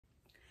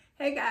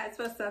Hey guys,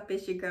 what's up?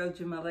 It's your girl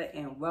Jamila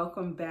and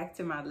welcome back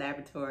to my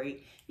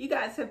laboratory. You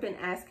guys have been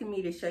asking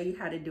me to show you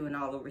how to do an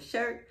all over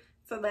shirt,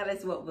 so that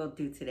is what we'll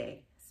do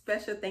today.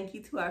 Special thank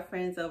you to our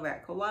friends over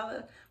at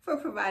Koala for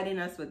providing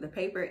us with the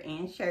paper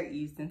and shirt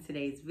used in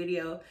today's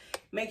video.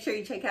 Make sure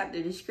you check out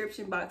the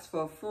description box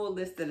for a full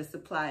list of the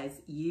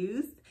supplies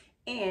used.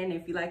 And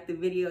if you like the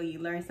video, you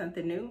learned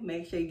something new,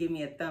 make sure you give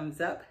me a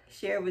thumbs up,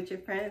 share it with your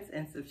friends,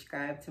 and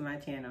subscribe to my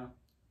channel.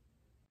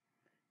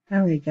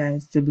 Alright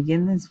guys, to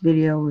begin this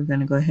video, we're going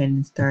to go ahead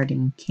and start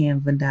in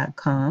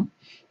canva.com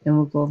and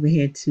we'll go over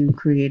here to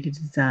create a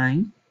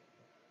design.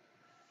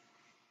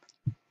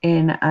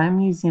 And I'm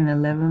using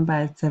 11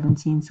 by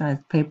 17 size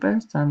paper,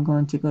 so I'm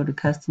going to go to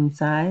custom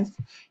size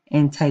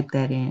and type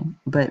that in.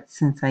 But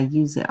since I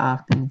use it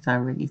often, it's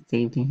already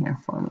saved in here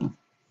for me.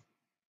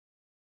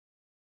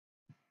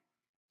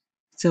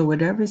 So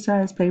whatever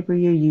size paper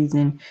you're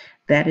using,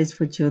 that is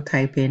what you'll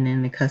type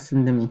in the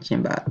custom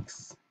dimension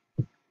box.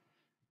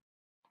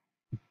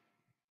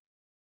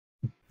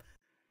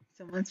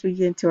 So once we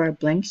get to our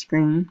blank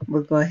screen,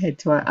 we'll go ahead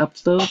to our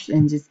uploads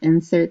and just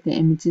insert the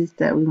images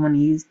that we want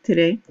to use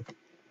today.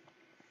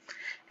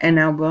 And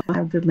I will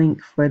have the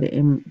link for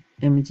the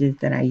images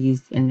that I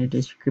used in the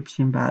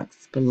description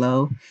box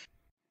below,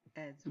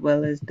 as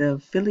well as the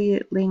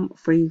affiliate link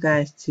for you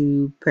guys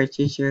to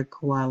purchase your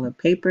koala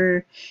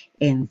paper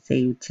and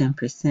save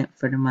 10%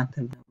 for the month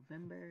of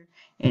November.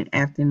 And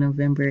after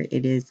November,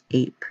 it is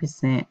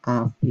 8%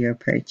 off your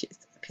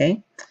purchase.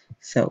 Okay,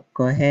 so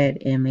go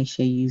ahead and make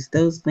sure you use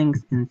those links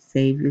and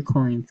save your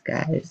coins,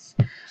 guys.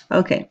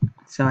 Okay,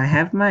 so I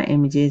have my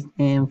images,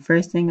 and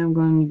first thing I'm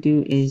going to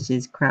do is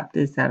just crop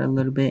this out a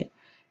little bit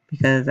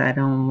because I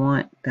don't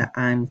want the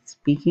I'm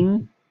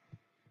speaking.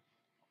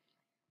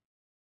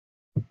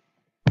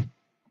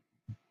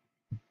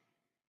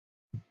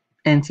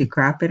 And to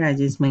crop it, I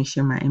just make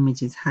sure my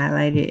image is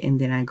highlighted, and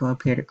then I go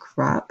up here to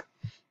crop.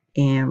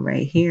 And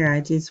right here,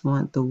 I just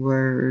want the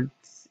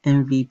words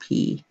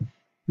MVP,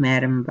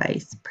 Madam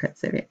Vice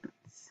President.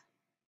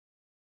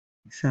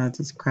 So I'll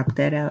just crop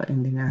that out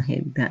and then I'll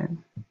hit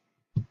done.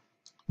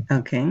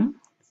 Okay,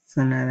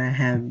 so now that I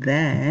have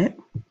that,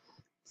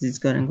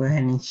 just going to go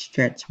ahead and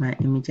stretch my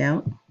image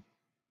out.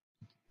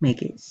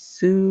 Make it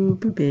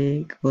super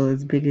big, well,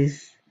 as big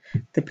as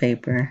the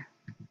paper.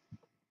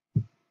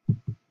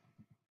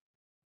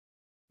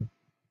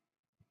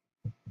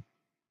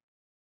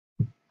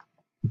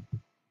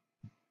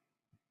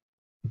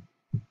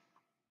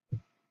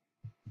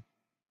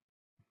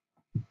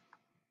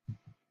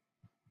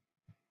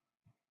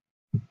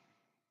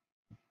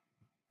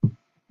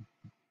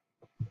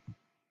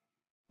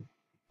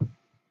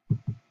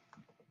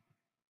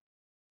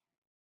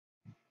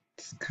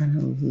 Just kind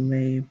of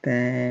lay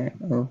that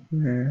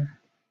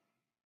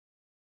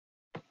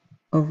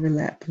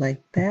overlap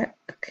like that.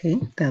 Okay,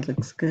 that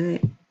looks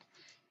good.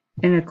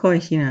 And of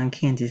course, I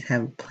can't just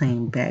have a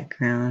plain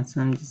background,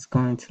 so I'm just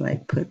going to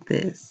like put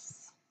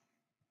this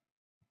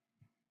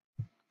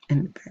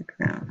in the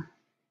background.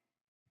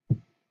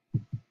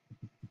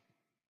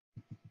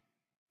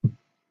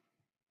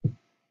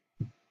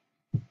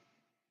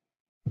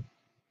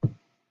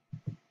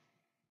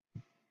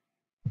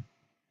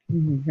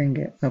 Bring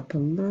it up a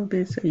little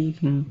bit so you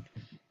can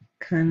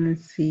kind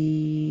of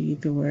see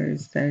the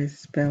words that it's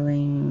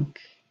spelling.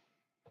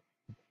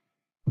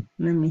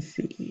 Let me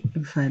see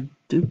if I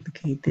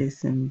duplicate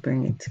this and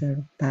bring it to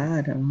the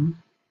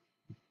bottom.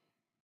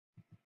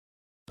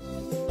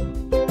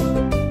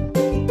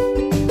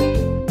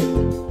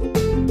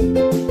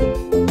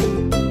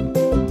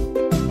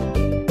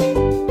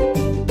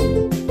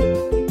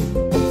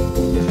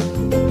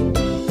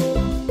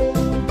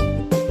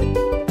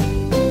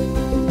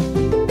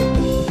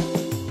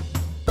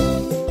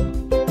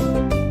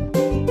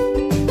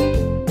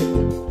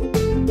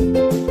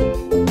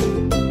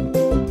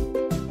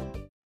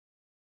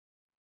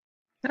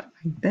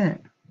 Like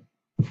that.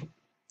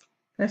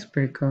 That's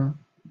pretty cool.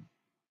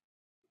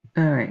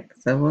 Alright,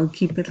 so we'll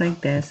keep it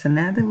like that. So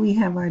now that we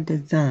have our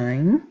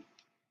design,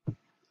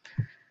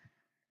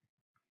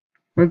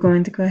 we're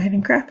going to go ahead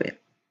and crop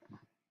it.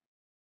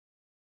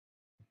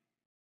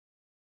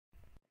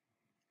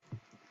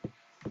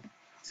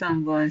 So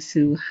I'm going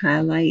to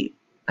highlight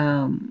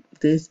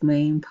this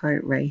main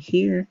part right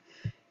here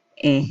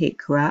and hit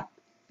crop.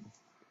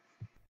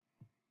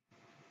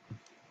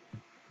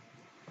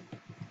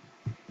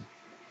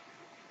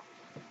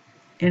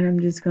 And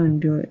I'm just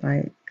going to do it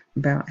like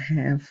about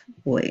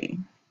halfway.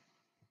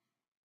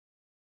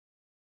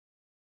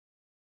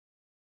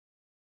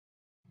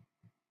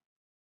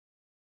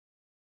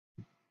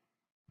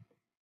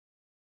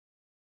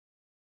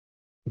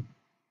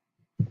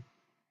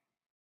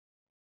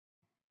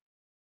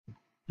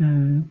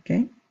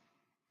 Okay.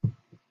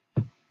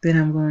 Then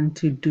I'm going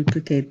to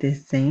duplicate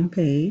this same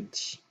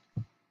page,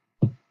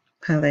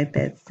 highlight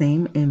that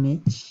same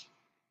image,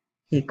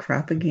 hit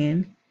crop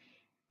again,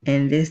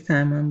 and this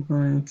time I'm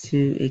going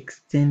to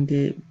extend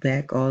it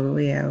back all the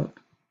way out.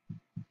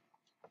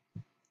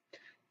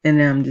 And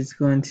then I'm just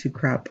going to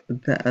crop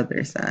the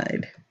other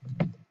side.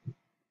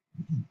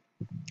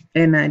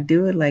 And I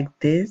do it like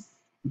this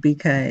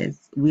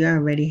because we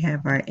already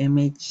have our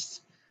image.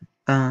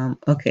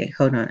 Okay,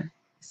 hold on.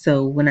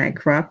 So when I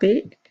crop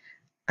it,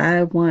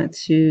 I want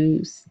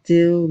to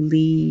still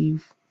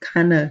leave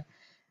kind of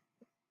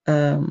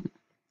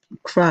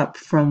crop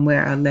from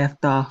where I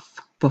left off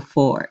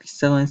before.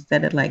 So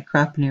instead of like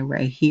cropping it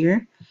right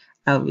here,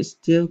 I would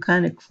still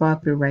kind of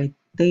crop it right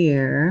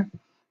there,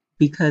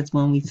 because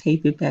when we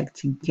tape it back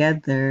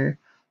together,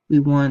 we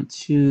want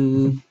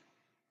to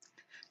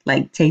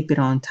like tape it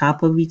on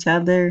top of each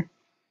other.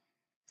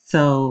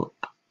 So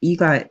you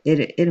got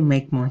it, it'll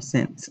make more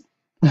sense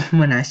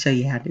when I show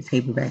you how to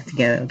tape it back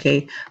together,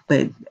 okay?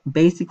 But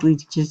basically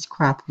just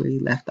crop where you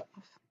left off.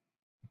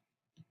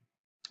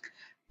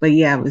 But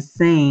yeah, I was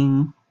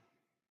saying,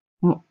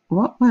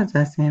 what was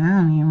I saying?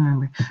 I don't even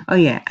remember. Oh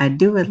yeah, I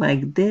do it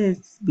like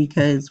this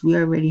because we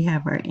already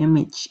have our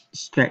image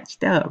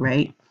stretched out,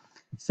 right?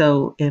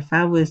 So if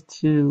I was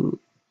to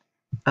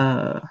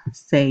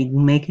say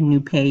make a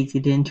new page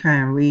and then try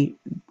and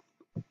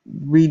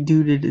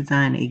redo the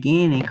design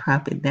again and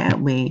crop it that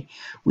way,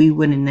 we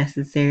wouldn't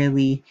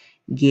necessarily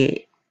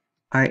get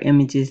our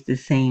images the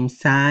same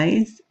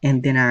size,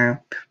 and then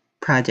our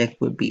project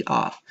would be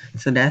off.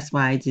 So that's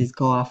why I just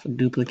go off a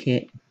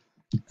duplicate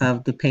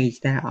of the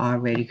page that I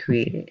already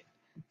created.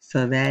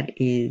 So that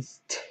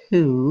is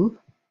 2.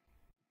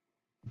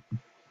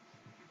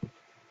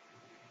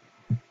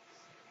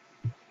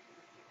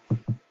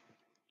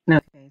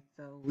 Okay,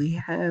 so we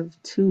have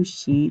 2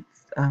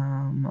 sheets,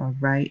 a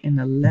right and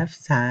a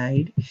left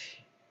side.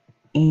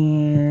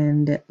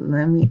 And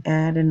let me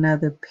add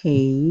another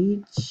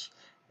page.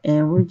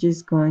 And we're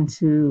just going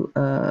to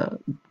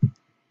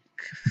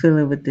fill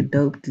it with the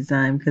dope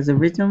design, because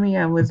originally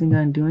I wasn't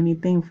going to do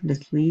anything for the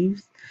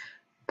sleeves,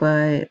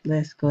 but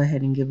let's go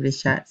ahead and give it a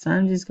shot. So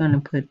I'm just going to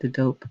put the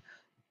dope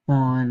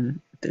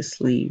on the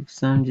sleeve.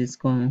 So I'm just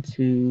going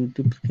to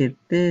duplicate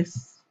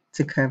this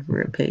to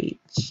cover a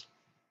page.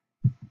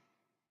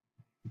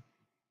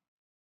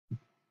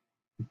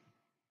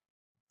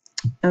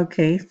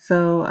 Okay,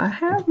 so I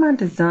have my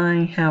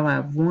design how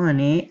I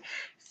want it.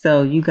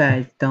 So you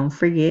guys don't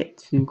forget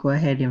to go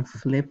ahead and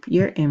flip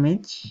your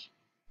image.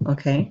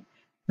 Okay,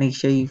 make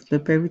sure you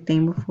flip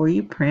everything before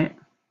you print.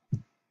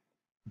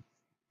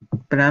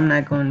 But I'm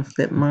not going to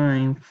flip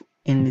mine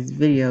in this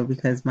video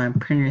because my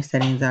printer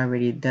settings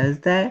already does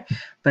that.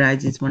 But I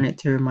just wanted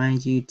to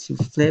remind you to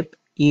flip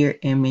your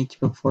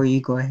image before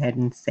you go ahead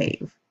and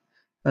save.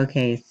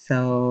 Okay,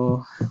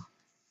 so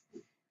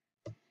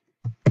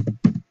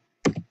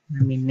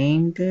let me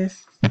name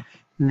this, and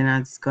then I'll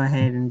just go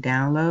ahead and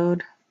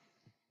download.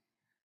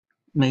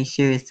 Make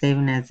sure it's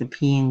saving as a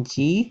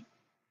PNG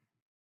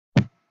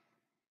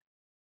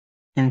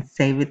and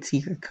save it to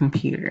your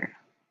computer.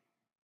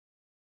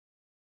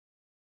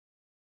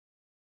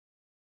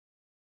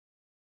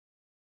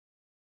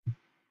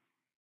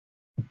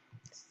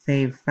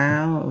 Save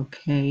file,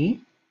 okay.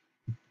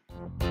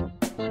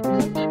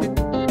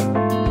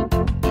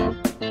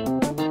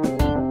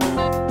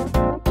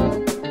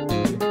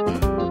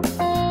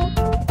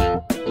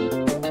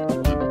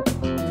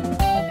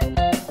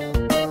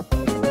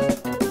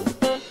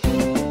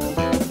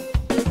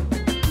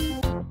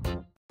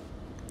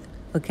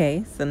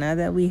 Okay, so now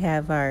that we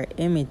have our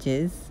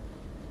images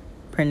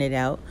printed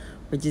out,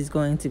 we're just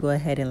going to go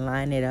ahead and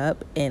line it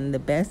up. And the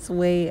best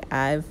way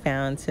I've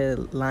found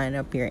to line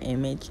up your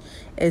image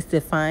is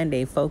to find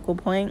a focal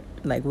point.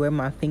 Like where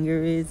my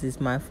finger is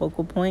my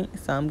focal point.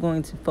 So I'm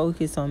going to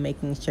focus on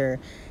making sure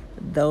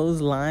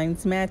those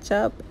lines match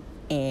up,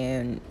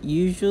 and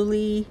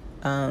usually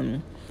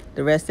the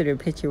rest of the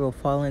picture will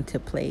fall into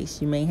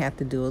place. You may have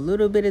to do a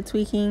little bit of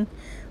tweaking,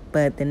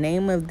 but the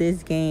name of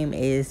this game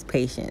is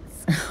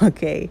patience.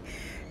 Okay,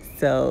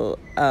 so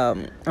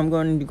I'm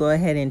going to go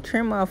ahead and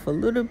trim off a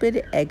little bit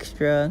of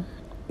extra.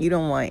 You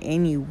don't want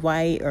any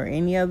white or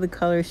any other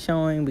color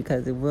showing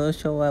because it will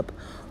show up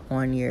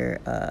on your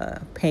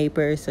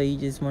paper. So you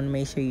just want to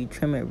make sure you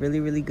trim it really,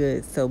 really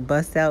good. So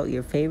bust out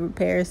your favorite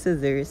pair of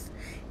scissors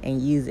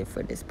and use it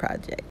for this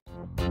project.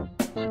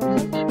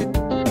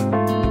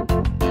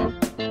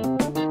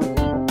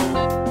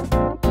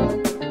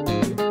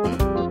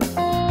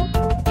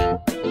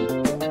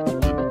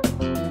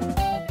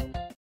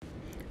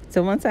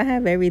 So once I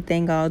have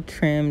everything all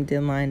trimmed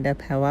and lined up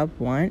how I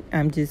want,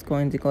 I'm just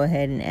going to go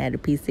ahead and add a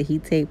piece of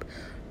heat tape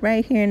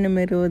right here in the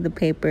middle of the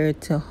paper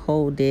to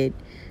hold it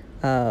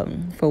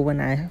for when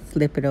I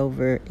flip it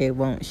over, it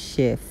won't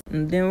shift.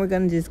 And then we're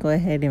going to just go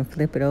ahead and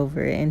flip it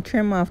over and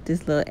trim off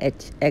this little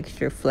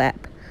extra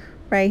flap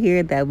right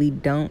here that we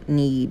don't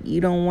need. You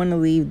don't want to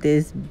leave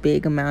this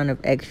big amount of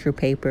extra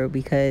paper,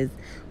 because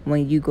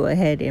when you go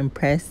ahead and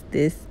press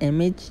this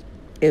image,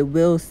 it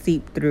will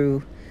seep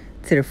through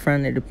to the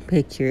front of the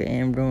picture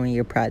and ruin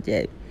your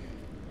project.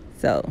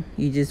 So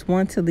you just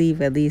want to leave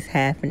at least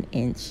 ½ an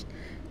inch,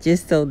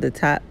 just so the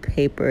top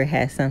paper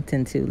has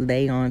something to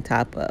lay on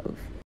top of.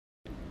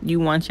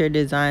 You want your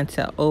design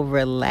to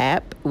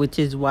overlap, which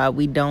is why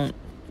we don't,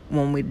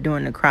 when we're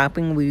doing the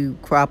cropping, we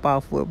crop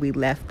off where we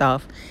left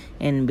off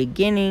in the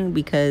beginning,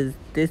 because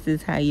this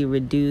is how you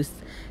reduce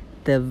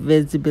the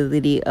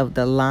visibility of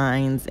the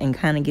lines and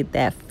kind of get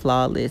that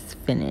flawless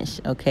finish,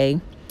 okay?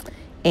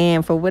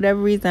 And for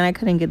whatever reason, I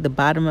couldn't get the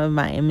bottom of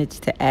my image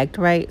to act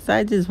right, so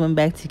I just went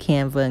back to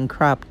Canva and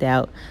cropped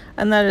out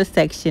another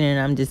section, and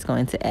I'm just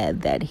going to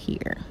add that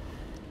here.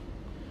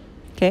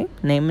 Okay,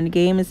 name of the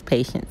game is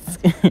patience.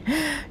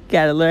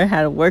 Gotta learn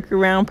how to work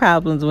around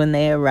problems when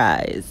they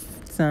arise.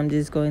 So I'm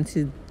just going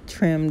to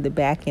trim the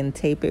back and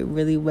tape it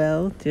really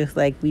well, just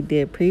like we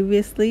did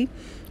previously.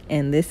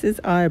 And this is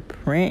our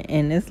print,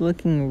 and it's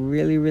looking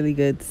really, really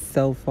good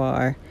so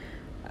far.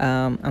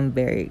 I'm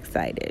very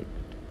excited.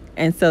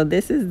 And so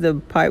this is the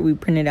part we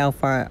printed out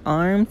for our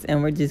arms,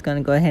 and we're just going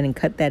to go ahead and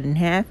cut that in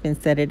half and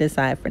set it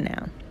aside for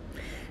now.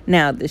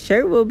 Now, the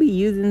shirt we'll be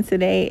using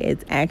today,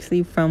 it's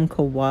actually from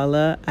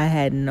Koala. I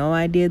had no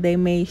idea they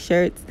made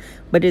shirts,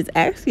 but it's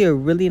actually a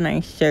really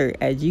nice shirt.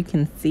 As you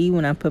can see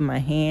when I put my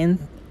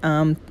hand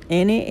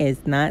in it,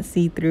 it's not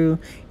see-through.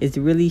 It's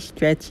really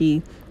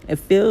stretchy. It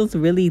feels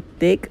really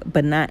thick,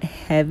 but not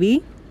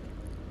heavy.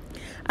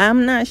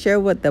 I'm not sure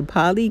what the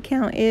poly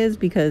count is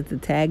because the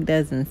tag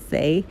doesn't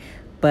say,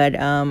 but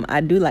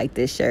I do like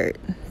this shirt.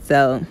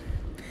 So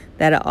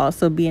that'll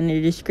also be in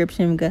the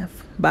description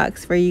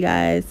box for you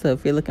guys. So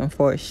if you're looking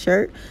for a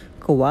shirt,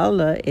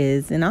 Koala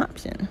is an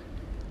option.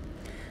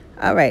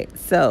 All right,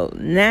 so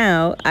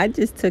now I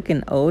just took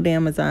an old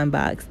Amazon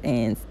box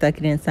and stuck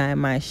it inside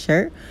my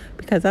shirt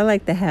because I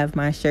like to have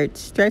my shirt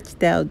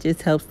stretched out.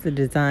 Just helps the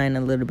design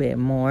a little bit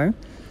more.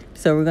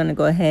 So we're going to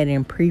go ahead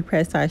and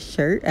pre-press our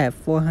shirt at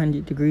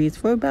 400 degrees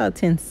for about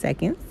 10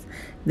 seconds.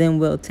 Then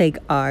we'll take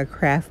our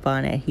craft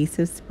bond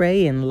adhesive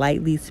spray and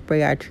lightly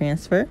spray our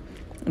transfer,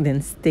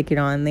 then stick it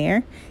on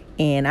there.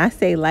 And I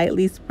say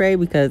lightly spray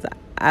because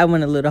I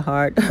went a little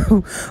hard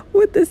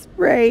with the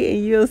spray,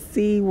 and you'll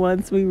see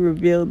once we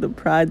reveal the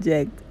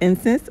project. And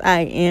since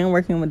I am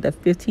working with a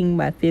 15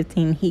 by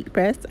 15 heat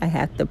press, I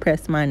have to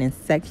press mine in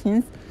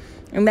sections.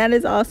 And that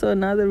is also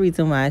another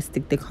reason why I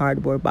stick the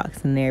cardboard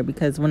box in there,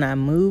 because when I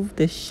move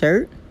the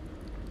shirt,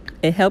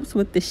 it helps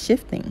with the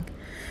shifting.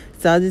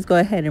 So I'll just go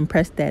ahead and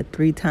press that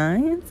 3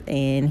 times,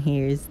 and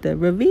here's the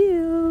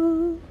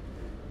reveal.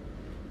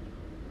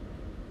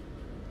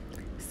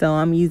 So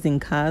I'm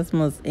using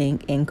Cosmos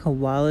ink in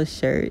Koala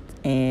shirts,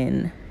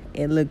 and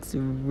it looks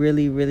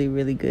really, really,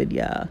 really good,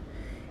 y'all.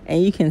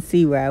 And you can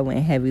see where I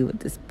went heavy with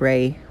the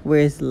spray, where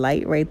it's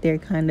light right there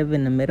kind of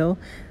in the middle.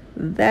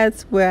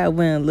 That's where I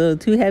went a little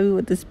too heavy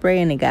with the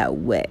spray and it got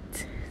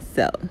wet.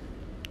 So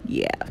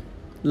yeah,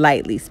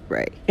 lightly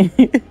spray.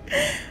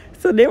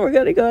 So then we're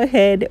going to go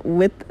ahead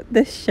with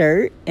the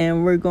shirt,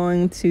 and we're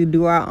going to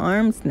do our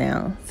arms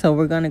now. So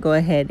we're going to go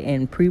ahead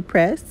and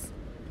pre-press.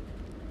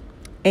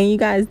 And you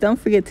guys, don't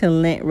forget to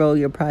lint roll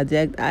your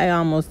project. I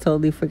almost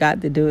totally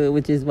forgot to do it,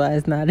 which is why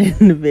it's not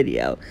in the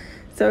video.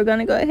 So we're going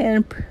to go ahead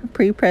and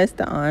pre-press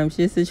the arms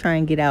just to try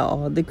and get out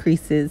all the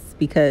creases,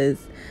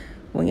 because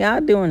when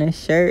y'all doing a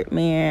shirt,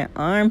 man,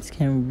 arms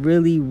can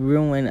really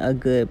ruin a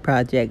good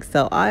project.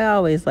 So I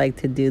always like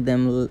to do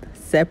them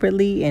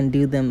separately and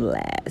do them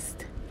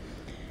last.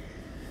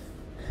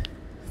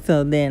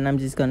 So then I'm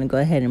just going to go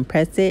ahead and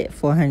press it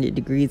 400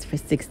 degrees for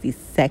 60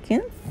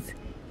 seconds.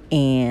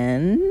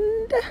 And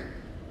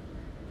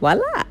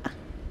voila.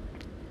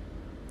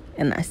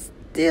 And I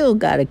still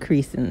got a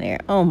crease in there.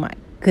 Oh my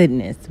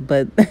goodness.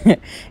 But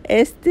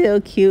it's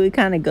still cute. It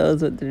kind of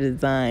goes with the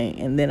design.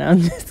 And then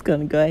I'm just going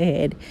to go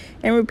ahead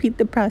and repeat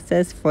the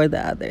process for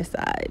the other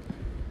side.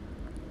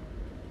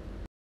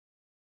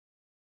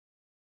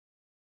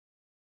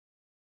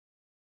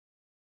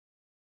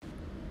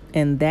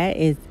 And that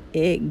is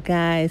it,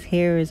 guys.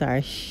 Here is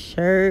our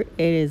shirt.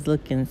 It is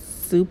looking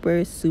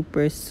super,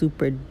 super,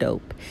 super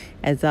dope.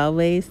 As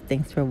always,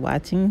 thanks for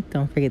watching.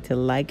 Don't forget to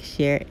like,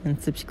 share,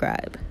 and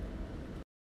subscribe.